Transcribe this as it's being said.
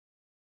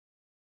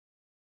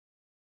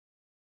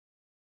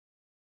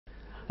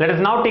Let us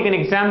now take an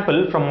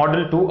example from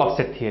Model 2 of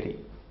set theory.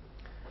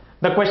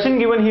 The question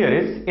given here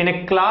is, in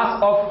a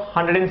class of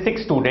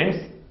 106 students,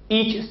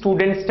 each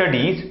student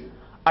studies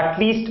at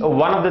least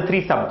one of the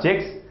three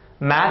subjects,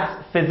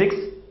 maths, physics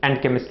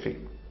and chemistry.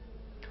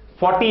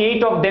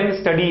 48 of them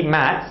study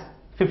maths,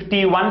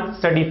 51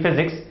 study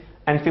physics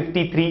and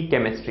 53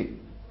 chemistry.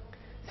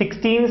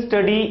 16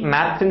 study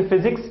maths and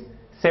physics,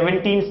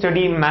 17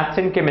 study maths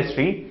and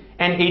chemistry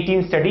and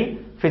 18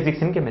 study physics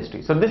and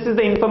chemistry. So this is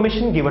the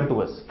information given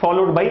to us,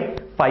 followed by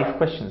 5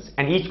 questions,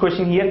 and each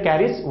question here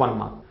carries 1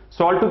 mark.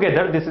 So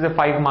altogether this is a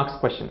 5 marks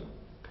question.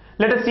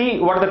 Let us see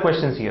what are the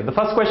questions here. The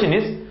first question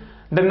is,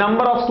 the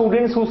number of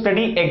students who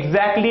study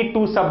exactly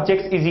 2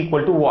 subjects is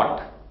equal to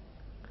what?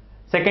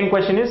 Second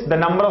question is, the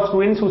number of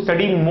students who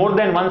study more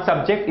than 1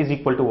 subject is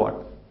equal to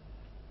what?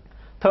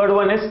 Third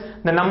one is,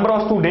 the number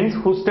of students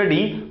who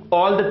study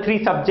all the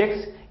 3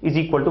 subjects is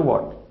equal to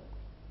what?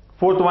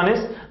 Fourth one is,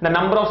 the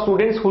number of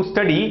students who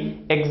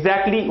study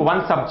exactly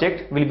 1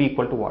 subject will be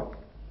equal to what?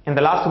 And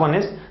the last one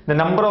is, the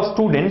number of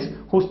students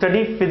who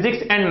study physics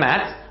and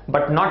maths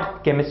but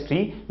not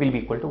chemistry will be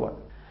equal to what?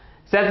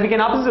 So as we can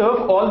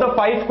observe, all the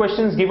 5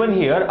 questions given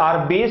here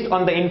are based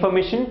on the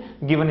information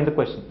given in the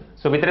question.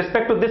 So with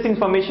respect to this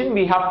information,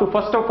 we have to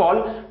first of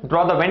all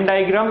draw the Venn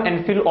diagram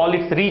and fill all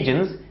its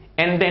regions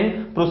and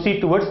then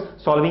proceed towards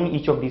solving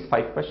each of these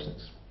 5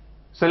 questions.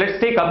 So let's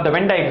take up the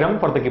Venn diagram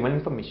for the given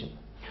information.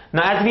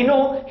 Now as we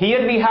know,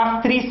 here we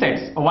have 3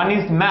 sets. One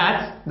is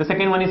maths, the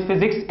second one is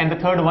physics and the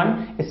third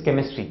one is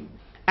chemistry.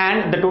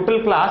 And the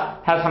total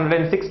class has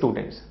 106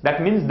 students.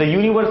 That means the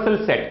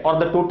universal set or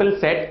the total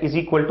set is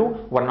equal to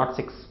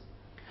 106.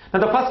 Now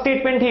the first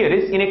statement here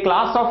is, in a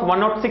class of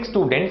 106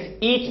 students,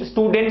 each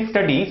student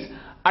studies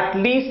at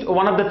least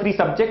one of the 3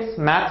 subjects,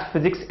 maths,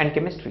 physics and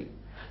chemistry.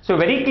 So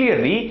very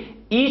clearly,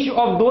 each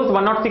of those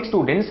 106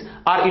 students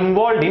are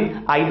involved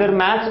in either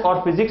maths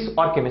or physics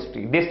or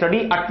chemistry. They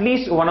study at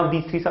least one of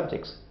these 3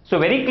 subjects. So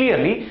very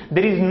clearly,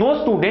 there is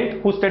no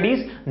student who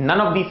studies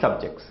none of these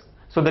subjects.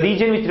 So the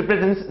region which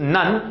represents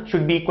none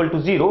should be equal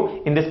to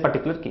 0 in this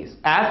particular case,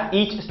 as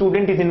each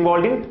student is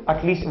involved in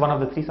at least one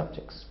of the 3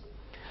 subjects.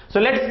 So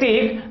let's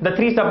take the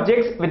 3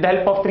 subjects with the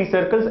help of 3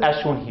 circles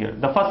as shown here.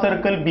 The first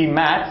circle be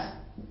maths,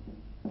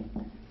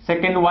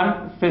 second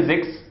one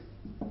physics,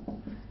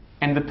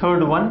 and the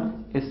third one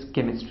is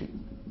chemistry.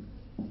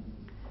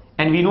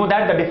 And we know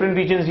that the different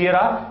regions here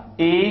are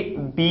A,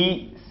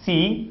 B,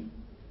 C,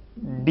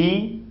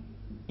 D,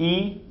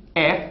 E,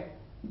 F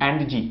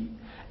and G.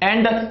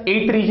 And the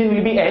 8th region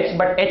will be H,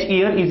 but H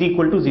here is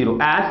equal to 0,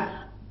 as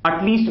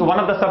at least one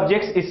of the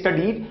subjects is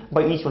studied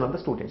by each one of the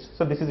students.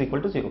 So this is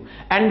equal to 0.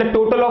 And the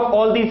total of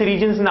all these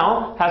regions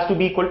now has to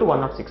be equal to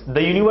 106.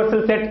 The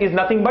universal set is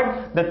nothing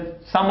but the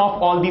sum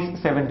of all these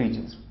 7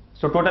 regions.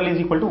 So total is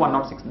equal to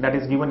 106. That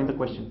is given in the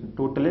question.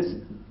 Total is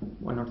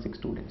 106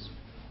 students.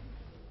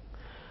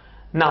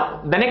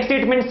 Now the next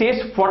statement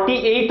says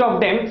 48 of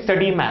them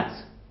study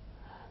maths.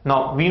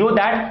 Now we know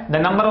that the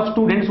number of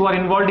students who are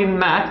involved in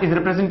maths is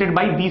represented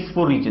by these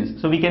 4 regions.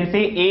 So we can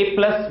say A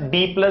plus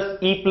D plus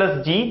E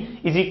plus G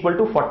is equal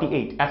to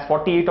 48, as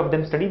 48 of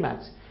them study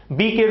maths.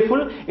 Be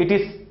careful, it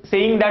is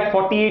saying that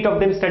 48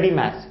 of them study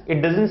maths.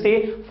 It doesn't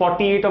say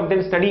 48 of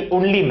them study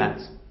only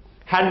maths.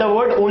 Had the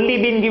word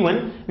only been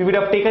given, we would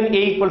have taken A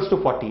equals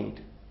to 48.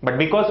 But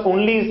because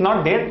only is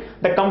not there,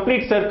 the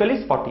complete circle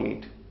is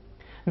 48.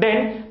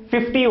 Then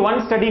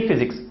 51 study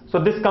physics.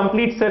 So this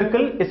complete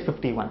circle is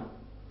 51.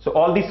 So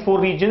all these 4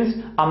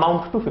 regions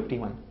amount to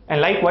 51. And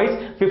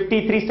likewise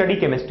 53 study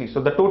chemistry.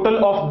 So the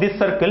total of this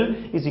circle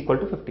is equal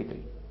to 53.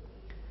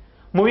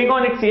 Moving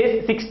on, it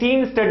says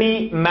 16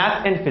 study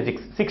maths and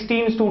physics.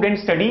 16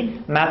 students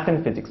study maths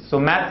and physics. So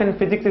maths and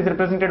physics is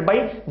represented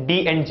by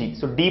D and G.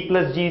 So D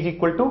plus G is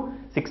equal to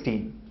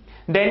 16.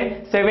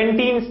 Then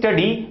 17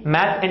 study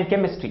maths and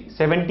chemistry.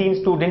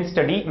 17 students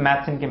study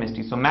maths and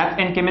chemistry. So maths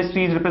and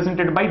chemistry is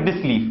represented by this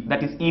leaf,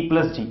 that is E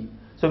plus G.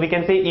 So we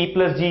can say E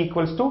plus G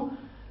equals to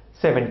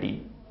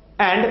 17.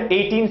 And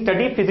 18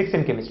 study physics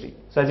and chemistry.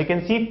 So as you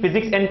can see,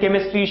 physics and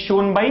chemistry is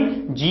shown by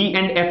G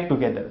and F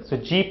together. So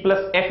G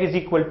plus F is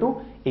equal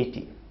to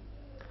 18.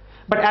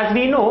 But as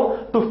we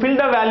know, to fill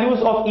the values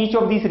of each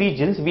of these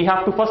regions, we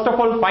have to first of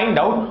all find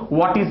out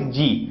what is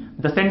G,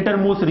 the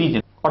centermost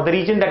region, or the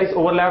region that is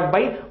overlapped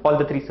by all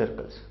the 3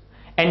 circles.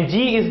 And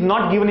G is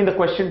not given in the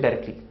question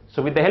directly.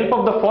 So with the help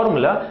of the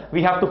formula,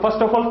 we have to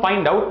first of all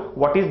find out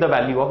what is the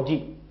value of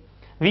G.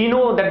 We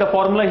know that the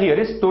formula here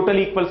is total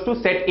equals to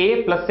set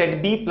A plus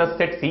set B plus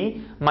set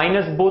C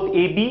minus both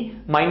AB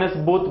minus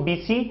both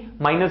BC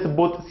minus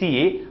both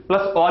CA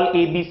plus all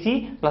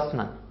ABC plus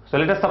none. So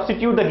let us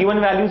substitute the given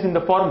values in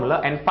the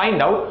formula and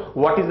find out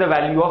what is the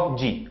value of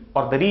G,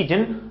 or the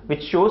region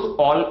which shows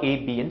all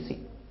A, B and C.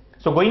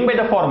 So going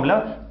by the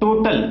formula,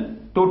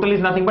 total is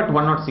nothing but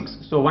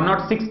 106. So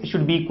 106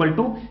 should be equal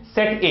to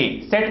set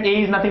A. Set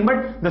A is nothing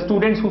but the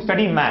students who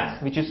study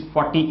maths, which is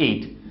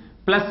 48.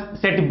 Plus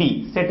set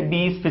B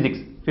is physics,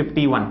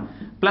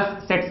 51,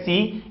 plus set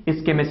C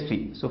is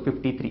chemistry, so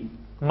 53,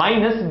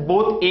 minus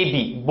both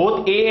AB,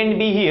 both A and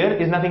B here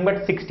is nothing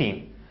but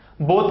 16,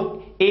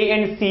 both A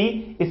and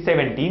C is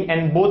 17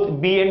 and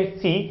both B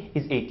and C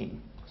is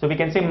 18. So we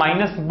can say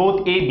minus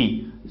both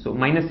AB. So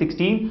minus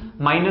 16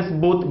 minus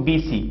both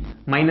BC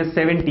minus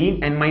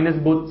 17 and minus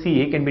both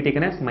CA can be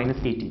taken as minus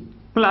 18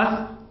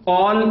 plus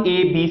all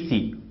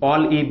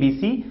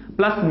ABC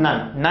plus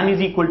none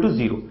is equal to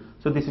 0.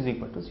 So this is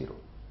equal to 0.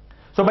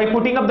 So by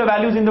putting up the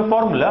values in the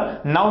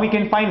formula, now we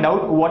can find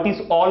out what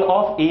is all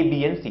of A,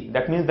 B and C.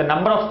 That means the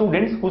number of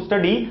students who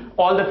study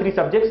all the three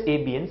subjects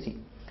A, B and C.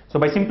 So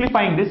by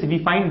simplifying this,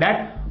 we find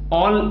that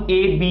all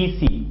A, B,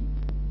 C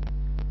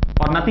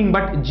or nothing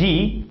but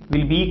G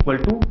will be equal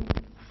to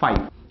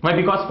 5. Why?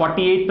 Because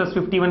 48 plus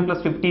 51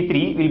 plus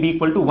 53 will be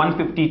equal to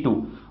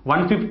 152.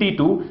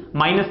 152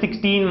 minus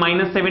 16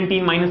 minus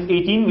 17 minus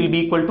 18 will be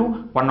equal to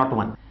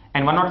 101.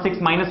 And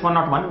 106 minus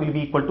 101 will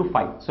be equal to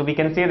 5. So we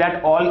can say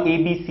that all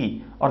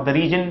ABC or the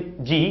region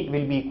G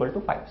will be equal to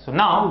 5. So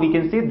now we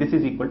can say this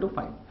is equal to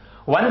 5.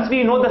 Once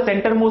we know the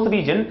centermost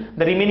region,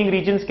 the remaining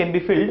regions can be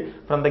filled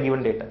from the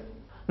given data.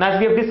 Now as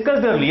we have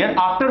discussed earlier,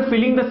 after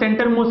filling the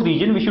centermost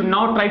region, we should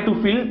now try to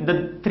fill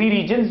the three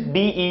regions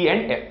D, E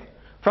and F.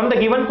 From the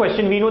given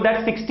question, we know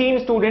that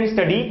 16 students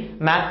study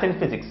maths and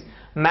physics.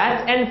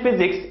 Maths and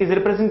physics is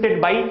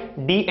represented by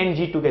D and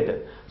G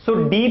together.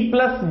 So D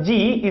plus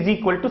G is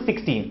equal to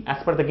 16.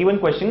 As per the given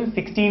question,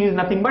 16 is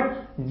nothing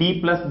but D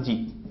plus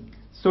G.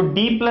 So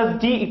D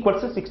plus G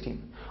equals to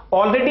 16.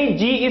 Already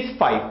G is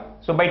 5.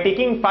 So by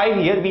taking 5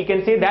 here, we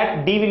can say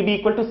that D will be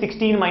equal to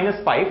 16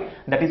 minus 5,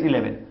 that is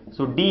 11.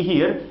 So D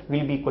here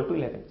will be equal to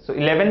 11. So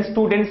 11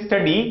 students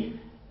study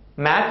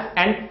maths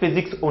and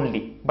physics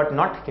only, but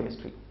not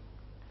chemistry.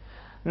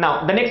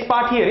 Now the next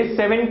part here is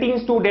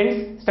 17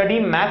 students study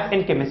maths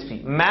and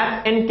chemistry.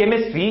 Maths and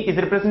chemistry is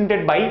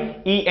represented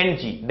by E and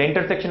G. The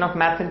intersection of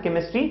maths and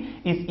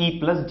chemistry is E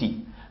plus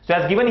G. So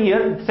as given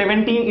here,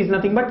 17 is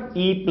nothing but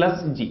E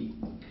plus G.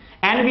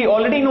 And we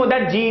already know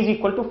that G is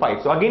equal to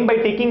 5. So again by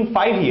taking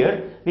 5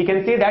 here, we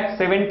can say that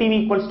 17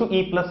 equals to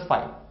E plus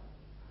 5.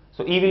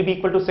 So E will be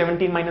equal to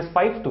 17 minus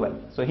 5, 12.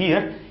 So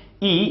here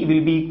E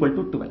will be equal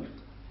to 12.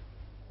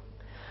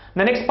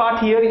 The next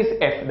part here is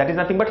F, that is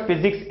nothing but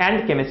physics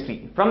and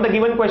chemistry. From the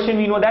given question,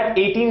 we know that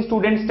 18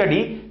 students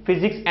study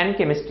physics and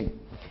chemistry.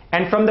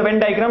 And from the Venn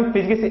diagram,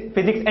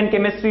 physics and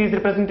chemistry is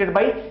represented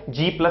by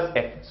G plus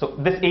F. So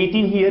this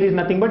 18 here is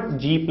nothing but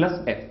G plus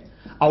F.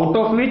 Out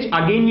of which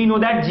again we know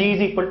that G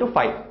is equal to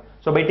 5.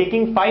 So by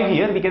taking 5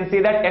 here, we can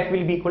say that F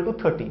will be equal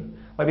to 13.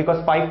 Why?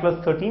 Because 5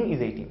 plus 13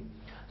 is 18.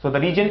 So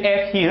the region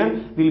F here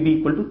will be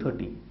equal to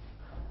 13.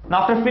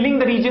 Now after filling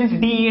the regions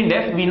D, E and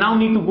F, we now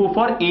need to go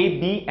for A,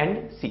 B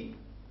and C.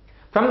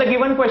 From the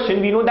given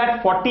question, we know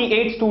that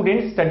 48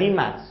 students study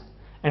maths.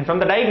 And from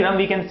the diagram,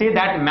 we can say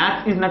that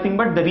maths is nothing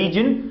but the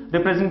region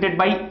represented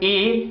by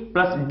A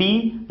plus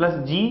D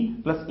plus G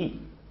plus E.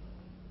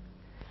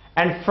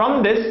 And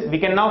from this, we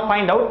can now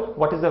find out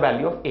what is the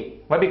value of A.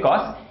 Why?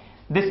 Because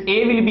this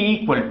A will be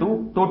equal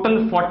to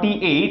total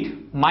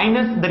 48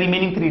 minus the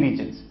remaining three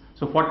regions.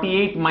 So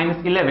 48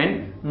 minus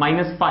 11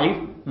 minus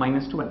 5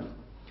 minus 12.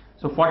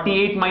 So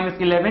 48 minus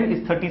 11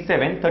 is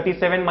 37,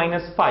 37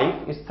 minus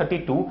 5 is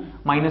 32,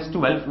 minus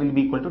 12 will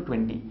be equal to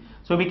 20.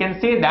 So we can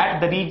say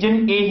that the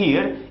region A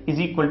here is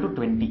equal to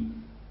 20.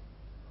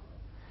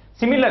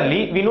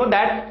 Similarly, we know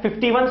that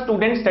 51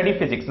 students study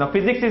physics. Now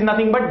physics is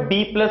nothing but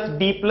B plus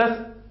D plus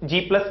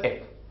G plus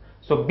F.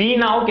 So B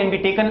now can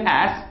be taken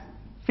as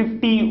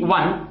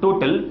 51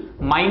 total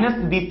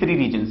minus these three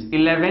regions,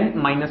 11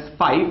 minus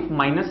 5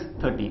 minus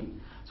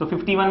 13. So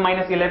 51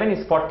 minus 11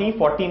 is 40,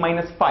 40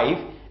 minus 5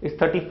 is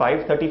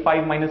 35,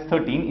 35 minus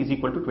 13 is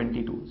equal to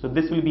 22. So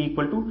this will be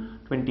equal to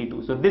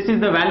 22. So this is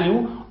the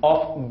value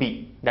of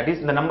B, that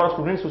is the number of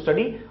students who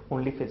study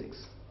only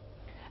physics.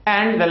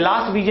 And the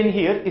last region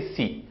here is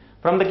C.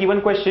 From the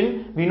given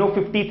question, we know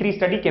 53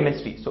 study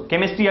chemistry. So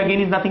chemistry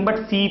again is nothing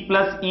but C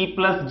plus E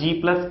plus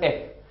G plus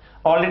F.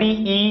 Already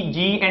E,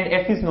 G and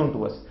F is known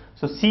to us.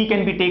 So C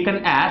can be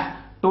taken as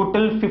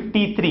total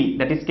 53,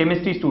 that is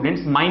chemistry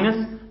students,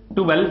 minus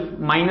 12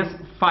 minus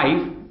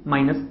 5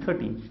 minus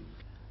 13.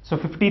 So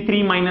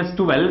 53 minus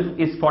 12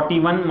 is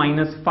 41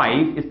 minus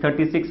 5 is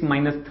 36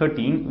 minus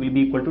 13 will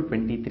be equal to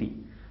 23.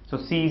 So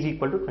C is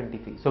equal to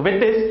 23. So with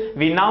this,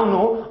 we now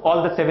know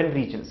all the 7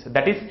 regions.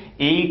 That is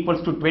A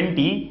equals to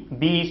 20,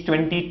 B is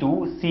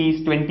 22, C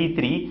is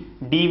 23,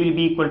 D will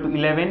be equal to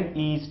 11,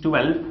 E is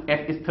 12,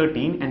 F is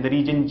 13 and the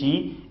region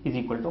G is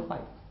equal to 5.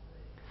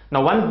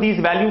 Now once these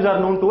values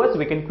are known to us,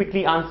 we can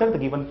quickly answer the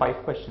given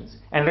 5 questions.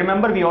 And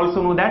remember, we also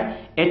know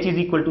that H is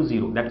equal to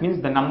 0. That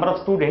means the number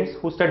of students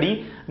who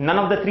study none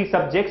of the 3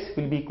 subjects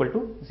will be equal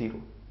to 0.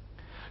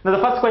 Now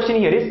the first question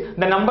here is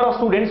the number of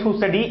students who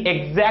study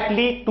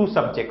exactly 2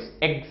 subjects.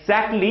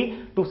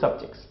 Exactly 2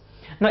 subjects.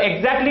 Now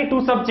exactly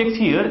 2 subjects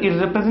here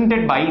is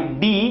represented by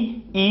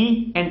D,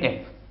 E and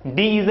F.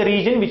 D is the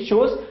region which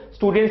shows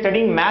students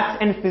studying maths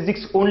and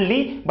physics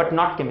only but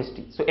not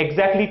chemistry. So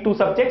exactly 2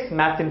 subjects,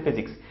 maths and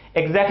physics.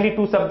 Exactly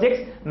 2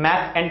 subjects,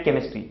 maths and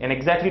chemistry, and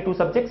exactly 2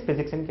 subjects,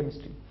 physics and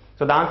chemistry.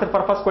 So the answer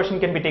for first question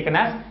can be taken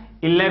as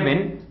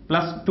 11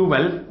 plus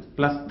 12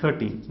 plus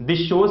 13.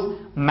 This shows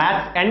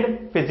maths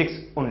and physics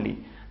only.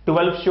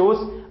 12 shows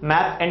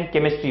maths and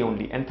chemistry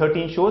only, and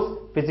 13 shows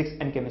physics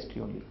and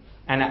chemistry only.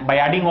 And by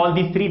adding all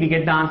these three, we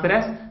get the answer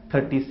as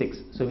 36.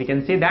 So we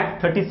can say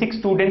that 36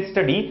 students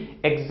study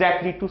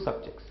exactly 2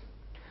 subjects.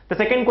 The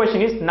second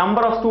question is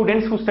number of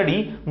students who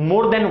study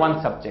more than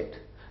one subject.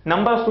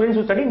 Number of students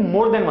who study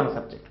more than one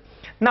subject.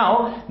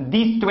 Now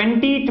these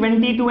 20,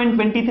 22 and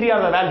 23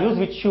 are the values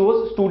which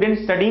shows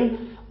students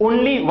studying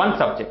only one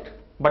subject.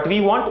 But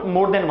we want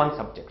more than one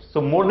subject. So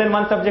more than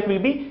one subject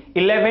will be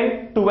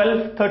 11,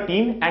 12,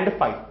 13 and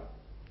 5.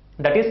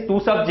 That is 2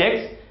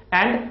 subjects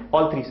and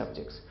all 3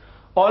 subjects.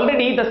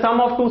 Already the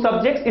sum of 2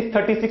 subjects is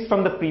 36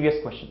 from the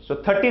previous question.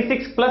 So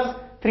 36 plus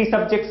 3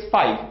 subjects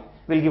 5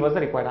 will give us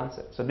the required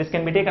answer. So this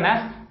can be taken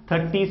as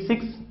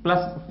 36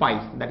 plus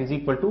 5, that is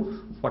equal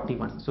to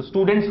 41. So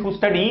students who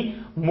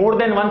study more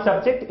than one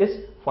subject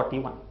is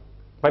 41.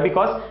 Why?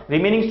 Because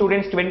remaining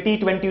students 20,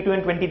 22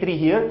 and 23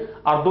 here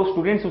are those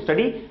students who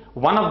study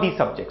one of these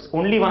subjects,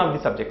 only one of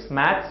the subjects,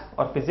 maths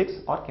or physics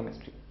or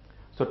chemistry.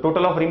 So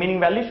total of remaining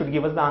value should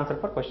give us the answer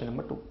for question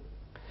number 2.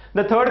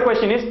 The third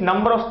question is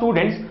number of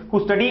students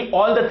who study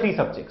all the 3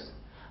 subjects.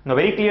 Now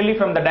very clearly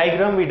from the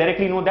diagram we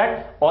directly know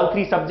that all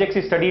 3 subjects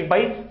is studied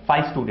by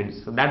 5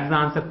 students. So that's the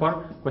answer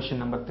for question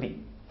number 3.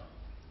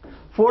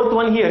 Fourth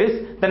one here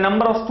is the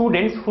number of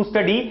students who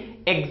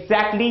study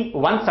exactly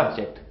one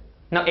subject.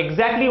 Now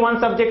exactly one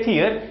subject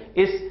here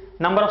is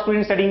number of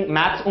students studying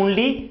maths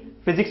only,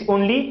 physics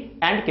only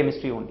and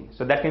chemistry only.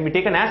 So that can be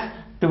taken as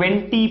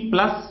 20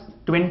 plus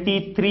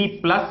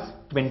 23 plus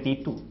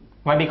 22.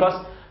 Why?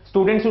 Because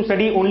students who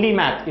study only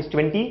math is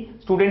 20,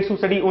 students who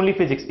study only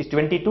physics is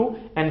 22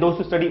 and those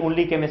who study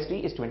only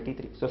chemistry is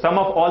 23. So sum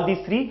of all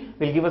these 3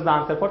 will give us the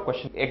answer for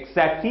question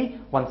exactly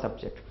one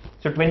subject.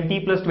 So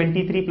 20 plus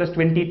 23 plus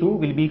 22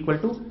 will be equal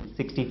to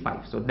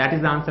 65. So that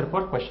is the answer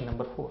for question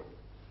number 4.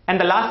 And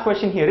the last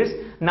question here is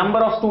number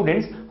of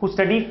students who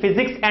study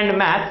physics and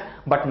maths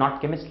but not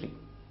chemistry.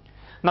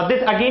 Now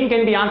this again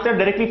can be answered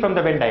directly from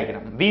the Venn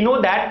diagram. We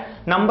know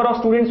that number of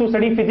students who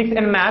study physics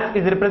and maths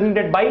is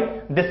represented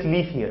by this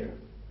leaf here.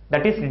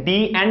 That is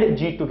D and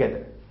G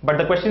together. But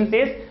the question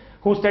says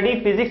who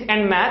study physics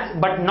and maths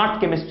but not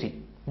chemistry.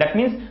 That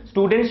means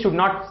students should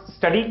not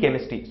study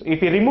chemistry. So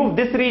if we remove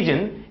this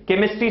region,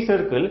 chemistry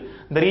circle,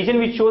 the region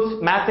which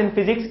shows maths and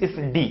physics is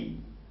D.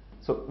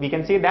 So we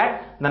can say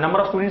that the number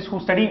of students who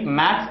study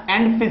maths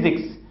and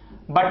physics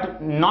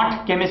but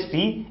not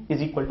chemistry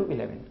is equal to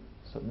 11.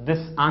 So this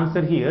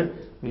answer here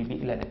will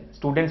be 11.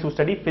 Students who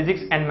study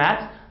physics and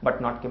maths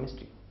but not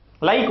chemistry.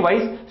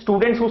 Likewise,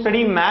 students who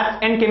study maths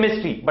and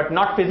chemistry but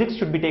not physics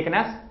should be taken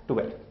as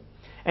 12.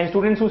 And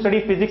students who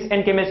study physics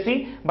and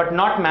chemistry but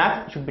not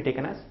maths should be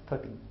taken as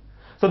 13.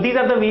 So these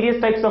are the various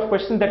types of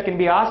questions that can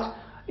be asked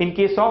in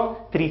case of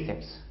 3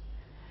 sets.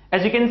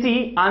 As you can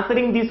see,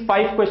 answering these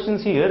 5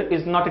 questions here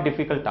is not a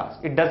difficult task.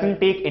 It doesn't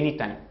take any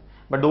time.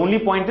 But the only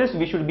point is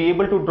we should be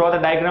able to draw the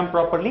diagram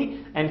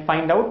properly and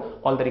find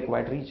out all the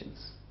required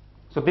regions.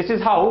 So this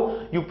is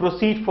how you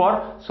proceed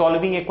for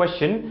solving a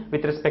question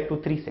with respect to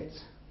 3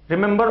 sets.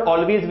 Remember,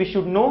 always we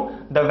should know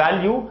the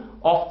value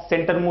of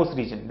centermost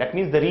region. That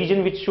means the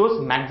region which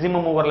shows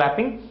maximum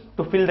overlapping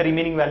to fill the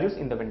remaining values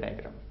in the Venn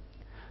diagram.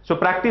 So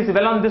practice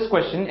well on this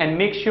question and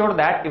make sure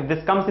that if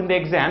this comes in the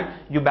exam,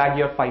 you bag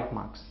your 5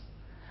 marks.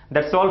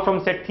 That's all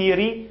from set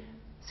theory.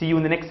 See you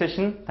in the next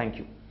session. Thank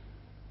you.